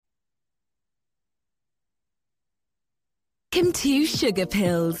Welcome to Sugar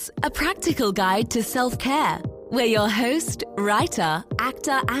Pills, a practical guide to self-care, where your host, writer,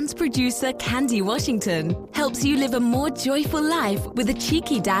 actor, and producer Candy Washington helps you live a more joyful life with a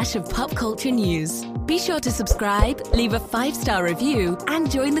cheeky dash of pop culture news. Be sure to subscribe, leave a 5-star review, and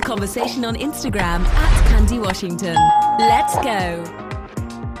join the conversation on Instagram at Candy Washington. Let's go!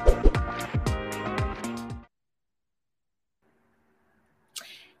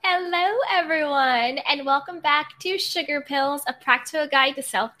 Hello, everyone, and welcome back to Sugar Pills, a practical guide to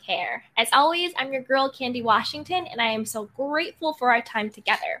self-care. As always, I'm your girl, Candy Washington, and I am so grateful for our time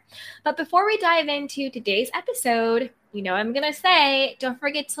together. But before we dive into today's episode, I'm going to say, don't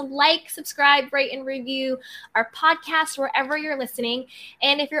forget to like, subscribe, rate, and review our podcast wherever you're listening.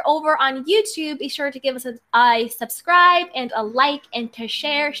 And if you're over on YouTube, be sure to give us a subscribe and a like and to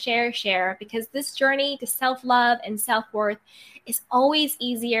share, because this journey to self-love and self-worth is always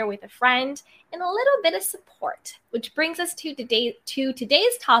easier with a friend and a little bit of support, which brings us to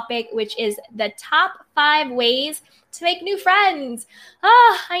today's topic, which is the top 5 ways to make new friends.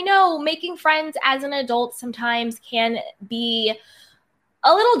 I know making friends as an adult sometimes can be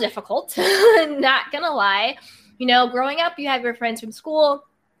a little difficult, not gonna lie. Growing up, you have your friends from school.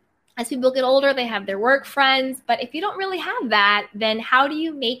 As people get older, they have their work friends. But if you don't really have that, then how do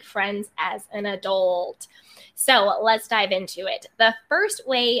you make friends as an adult? So let's dive into it. The first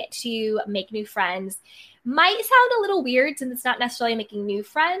way to make new friends might sound a little weird since it's not necessarily making new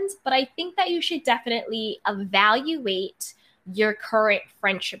friends, but I think that you should definitely evaluate your current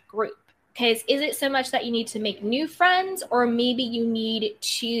friendship group. Because is it so much that you need to make new friends, or maybe you need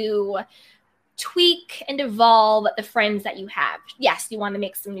to tweak and evolve the friends that you have? Yes, you want to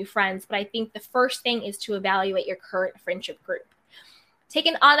make some new friends, but I think the first thing is to evaluate your current friendship group. Take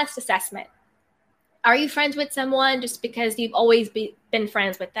an honest assessment. Are you friends with someone just because you've always been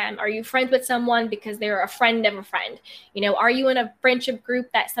friends with them? Are you friends with someone because they're a friend of a friend? Are you in a friendship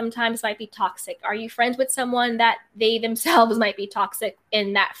group that sometimes might be toxic? Are you friends with someone that they themselves might be toxic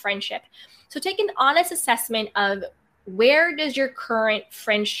in that friendship? So take an honest assessment of, where does your current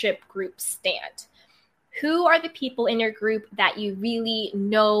friendship group stand? Who are the people in your group that you really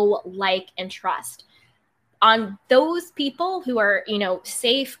know, like, and trust? On those people who are,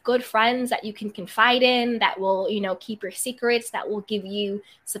 safe, good friends that you can confide in, that will, keep your secrets, that will give you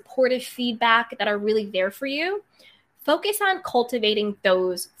supportive feedback, that are really there for you, focus on cultivating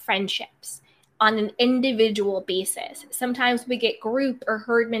those friendships on an individual basis. Sometimes we get group or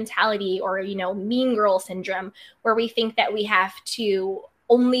herd mentality, or, mean girl syndrome, where we think that we have to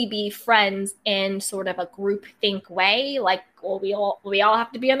only be friends in sort of a group think way. Like, well, we all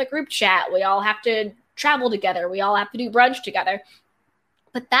have to be on the group chat. We all have to travel together. We all have to do brunch together.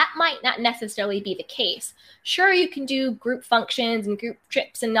 But that might not necessarily be the case. Sure, you can do group functions and group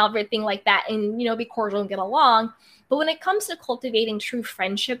trips and everything like that and, be cordial and get along. But when it comes to cultivating true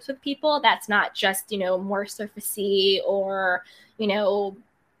friendships with people, that's not just, more surfacey or,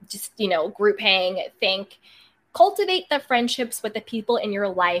 just, group hang. Cultivate the friendships with the people in your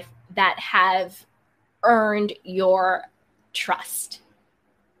life that have earned your trust.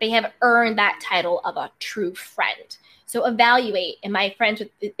 They have earned that title of a true friend. So evaluate, am I friends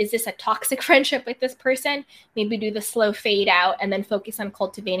with, is this a toxic friendship with this person? Maybe do the slow fade out and then focus on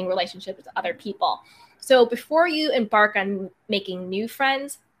cultivating relationships with other people. So before you embark on making new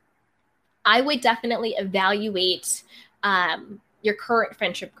friends, I would definitely evaluate your current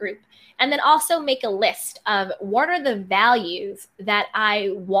friendship group. And then also make a list of, what are the values that I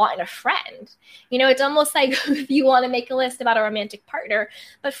want in a friend? It's almost like if you want to make a list about a romantic partner,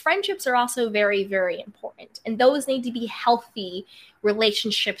 but friendships are also very, very important. And those need to be healthy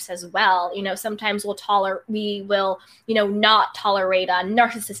relationships as well. Sometimes we will not tolerate a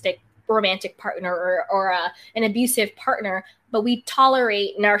narcissistic romantic partner or an abusive partner, but we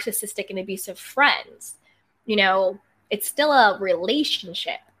tolerate narcissistic and abusive friends. It's still a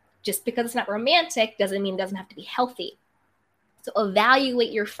relationship. Just because it's not romantic doesn't mean it doesn't have to be healthy. So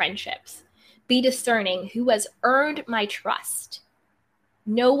evaluate your friendships. Be discerning. Who has earned my trust?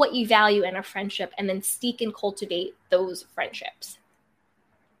 Know what you value in a friendship, and then seek and cultivate those friendships.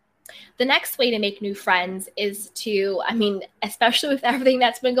 The next way to make new friends is to, especially with everything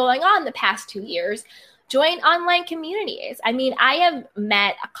that's been going on the past 2 years, join online communities. I have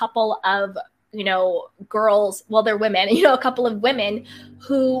met a couple of girls, well, they're women, a couple of women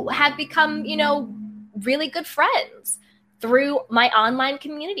who have become, really good friends through my online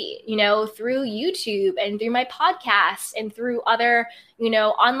community, through YouTube and through my podcast and through other,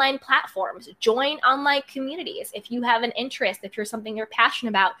 online platforms. Join online communities. If you have an interest, if you're something you're passionate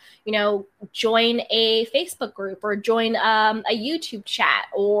about, join a Facebook group or join a YouTube chat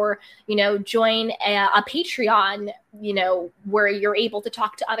or, join a Patreon, where you're able to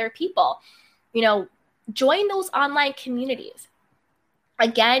talk to other people. Join those online communities.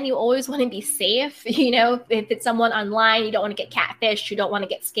 Again, you always want to be safe. If it's someone online, you don't want to get catfished, you don't want to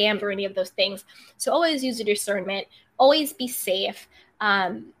get scammed or any of those things. So always use your discernment, always be safe.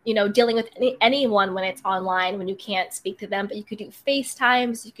 Dealing with anyone when it's online, when you can't speak to them, but you could do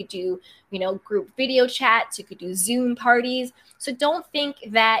FaceTimes, you could do, group video chats, you could do Zoom parties. So don't think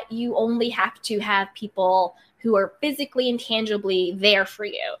that you only have to have people who are physically and tangibly there for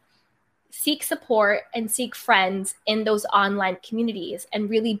you. Seek support and seek friends in those online communities and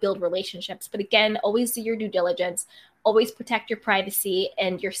really build relationships. But again, always do your due diligence, always protect your privacy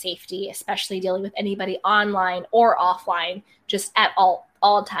and your safety, especially dealing with anybody online or offline, just at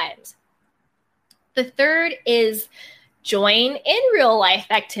all times. The third is join in real life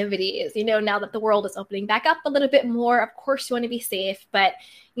activities. Now that the world is opening back up a little bit more, of course you want to be safe, but,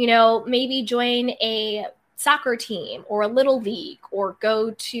 maybe join a soccer team or a little league or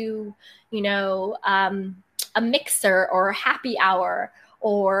go to, a mixer or a happy hour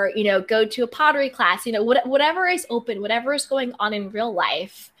or, go to a pottery class, whatever is open, whatever is going on in real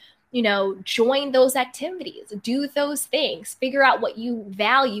life, join those activities, do those things, figure out what you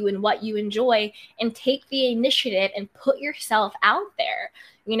value and what you enjoy and take the initiative and put yourself out there.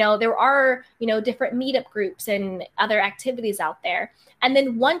 There are, different meetup groups and other activities out there. And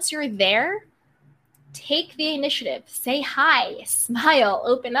then once you're there, take the initiative, say hi, smile,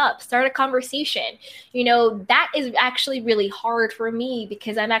 open up, start a conversation. That is actually really hard for me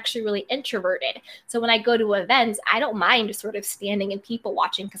because I'm actually really introverted. So when I go to events, I don't mind sort of standing and people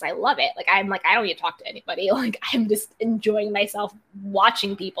watching because I love it. I don't need to talk to anybody. I'm just enjoying myself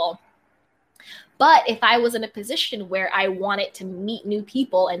watching people. But if I was in a position where I wanted to meet new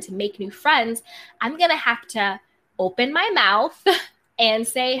people and to make new friends, I'm going to have to open my mouth and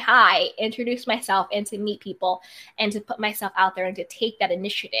say hi, introduce myself, and to meet people, and to put myself out there and to take that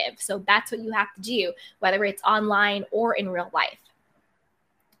initiative. So that's what you have to do, whether it's online or in real life.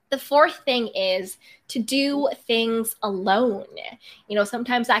 The fourth thing is to do things alone.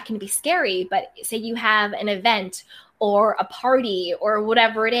 Sometimes that can be scary, but say you have an event or a party or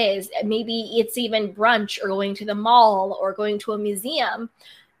whatever it is, maybe it's even brunch or going to the mall or going to a museum.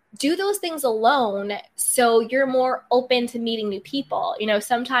 Do those things alone so you're more open to meeting new people.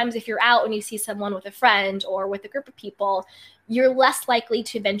 Sometimes if you're out and you see someone with a friend or with a group of people, you're less likely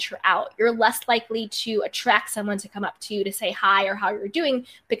to venture out. You're less likely to attract someone to come up to you to say hi or how you're doing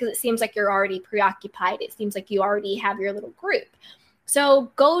because it seems like you're already preoccupied. It seems like you already have your little group.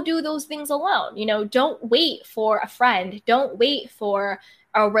 So go do those things alone. Don't wait for a friend. Don't wait for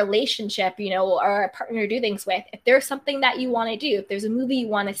a relationship, or a partner to do things with. If there's something that you want to do, if there's a movie you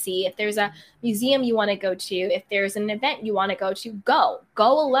want to see, if there's a museum you want to go to, if there's an event you want to go to, go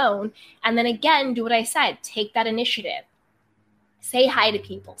alone. And then again, do what I said, take that initiative, say hi to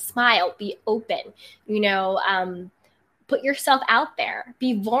people, smile, be open, put yourself out there,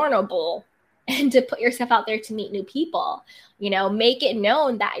 be vulnerable, and to put yourself out there to meet new people. Make it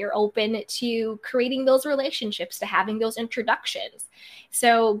known that you're open to creating those relationships, to having those introductions.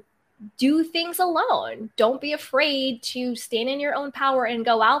 So do things alone. Don't be afraid to stand in your own power and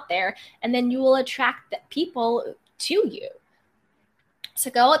go out there, and then you will attract people to you. So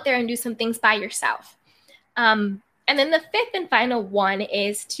go out there and do some things by yourself. And then the fifth and final one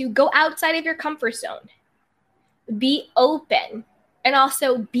is to go outside of your comfort zone. Be open and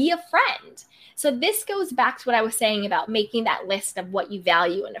also be a friend. So this goes back to what I was saying about making that list of what you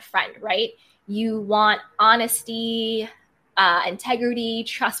value in a friend, right? You want honesty, integrity,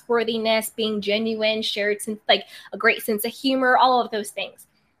 trustworthiness, being genuine, shared sense, a great sense of humor, all of those things.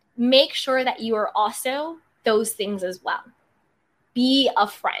 Make sure that you are also those things as well. Be a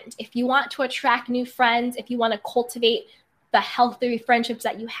friend. If you want to attract new friends, if you want to cultivate the healthy friendships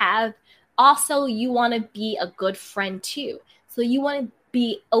that you have, also you want to be a good friend too. So you want to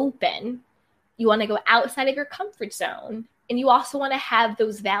be open. You want to go outside of your comfort zone. And you also want to have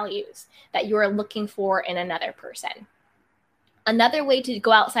those values that you are looking for in another person. Another way to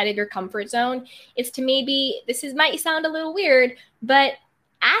go outside of your comfort zone is to might sound a little weird, but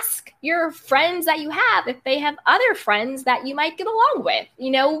Ask your friends that you have if they have other friends that you might get along with.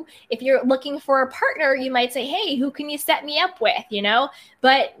 If you're looking for a partner, you might say, hey, who can you set me up with,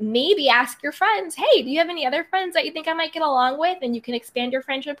 But maybe ask your friends, hey, do you have any other friends that you think I might get along with? And you can expand your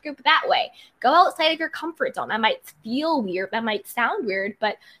friendship group that way. Go outside of your comfort zone. That might feel weird. That might sound weird,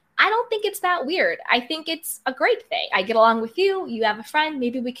 but I don't think it's that weird. I think it's a great thing. I get along with you. You have a friend.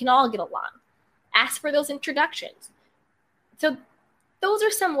 Maybe we can all get along. Ask for those introductions. So those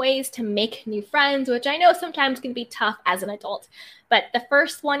are some ways to make new friends, which I know sometimes can be tough as an adult. But the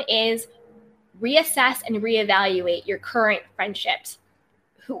first one is reassess and reevaluate your current friendships.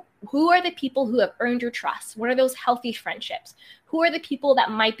 Who are the people who have earned your trust? What are those healthy friendships? Who are the people that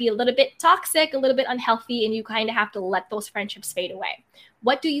might be a little bit toxic, a little bit unhealthy, and you kind of have to let those friendships fade away?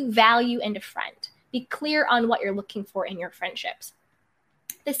 What do you value in a friend? Be clear on what you're looking for in your friendships.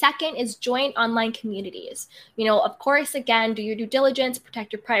 The second is join online communities. Of course, again, do your due diligence,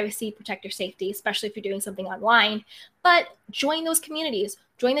 protect your privacy, protect your safety, especially if you're doing something online. But join those communities,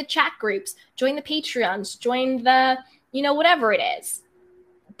 join the chat groups, join the Patreons, join the, whatever it is.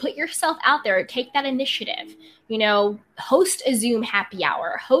 Put yourself out there, take that initiative, host a Zoom happy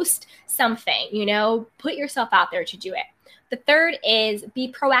hour, host something, put yourself out there to do it. The third is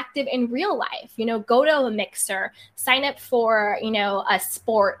be proactive in real life, go to a mixer, sign up for, a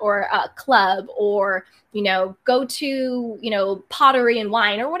sport or a club, or, go to, pottery and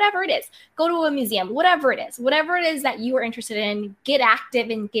wine or whatever it is, go to a museum, whatever it is that you are interested in, get active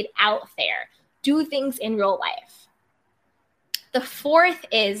and get out there, do things in real life. The fourth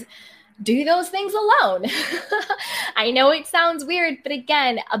is do those things alone. I know it sounds weird, but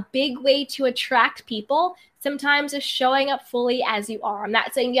again, a big way to attract people sometimes is showing up fully as you are. I'm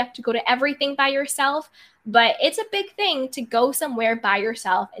not saying you have to go to everything by yourself, but it's a big thing to go somewhere by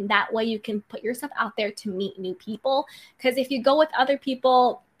yourself. And that way you can put yourself out there to meet new people. Because if you go with other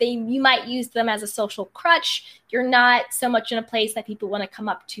people, you might use them as a social crutch. You're not so much in a place that people want to come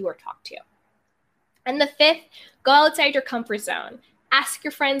up to or talk to. And the fifth, go outside your comfort zone. Ask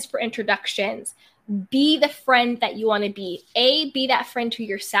your friends for introductions. Be the friend that you want to be. Be that friend to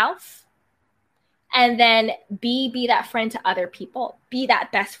yourself. And then be that friend to other people. Be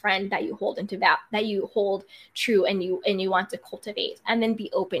that best friend that you hold that you hold true and you want to cultivate. And then be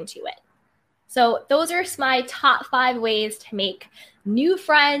open to it. So those are my top 5 ways to make new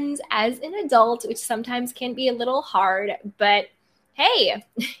friends as an adult, which sometimes can be a little hard, but hey,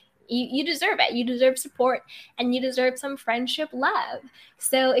 you deserve it. You deserve support and you deserve some friendship love.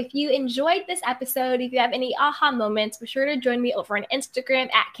 So if you enjoyed this episode, if you have any aha moments, be sure to join me over on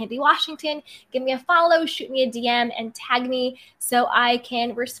Instagram at Candy Washington. Give me a follow, shoot me a DM, and tag me so I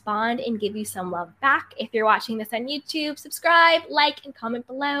can respond and give you some love back. If you're watching this on YouTube, subscribe, like, and comment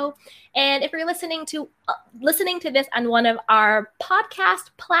below. And if you're listening to this on one of our podcast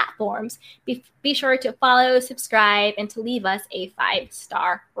platforms, be sure to follow, subscribe, and to leave us a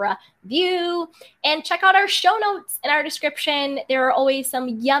 5-star review. And check out our show notes in our description. There are always some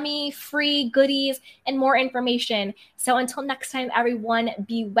yummy free goodies and more information. So until next time, everyone,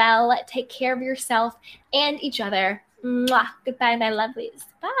 be well, take care of yourself and each other. Mwah. Goodbye, my lovelies.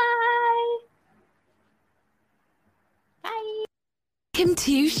 Bye. Bye. Welcome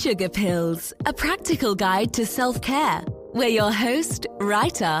to Sugar Pills, a practical guide to self-care, where your host,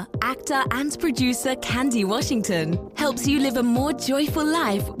 writer, actor, and producer Candy Washington helps you live a more joyful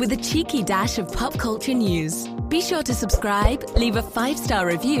life with a cheeky dash of pop culture news. Be sure to subscribe, leave a 5-star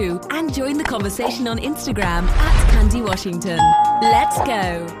review, and join the conversation on Instagram at Candy Washington. Let's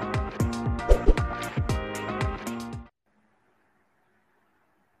go.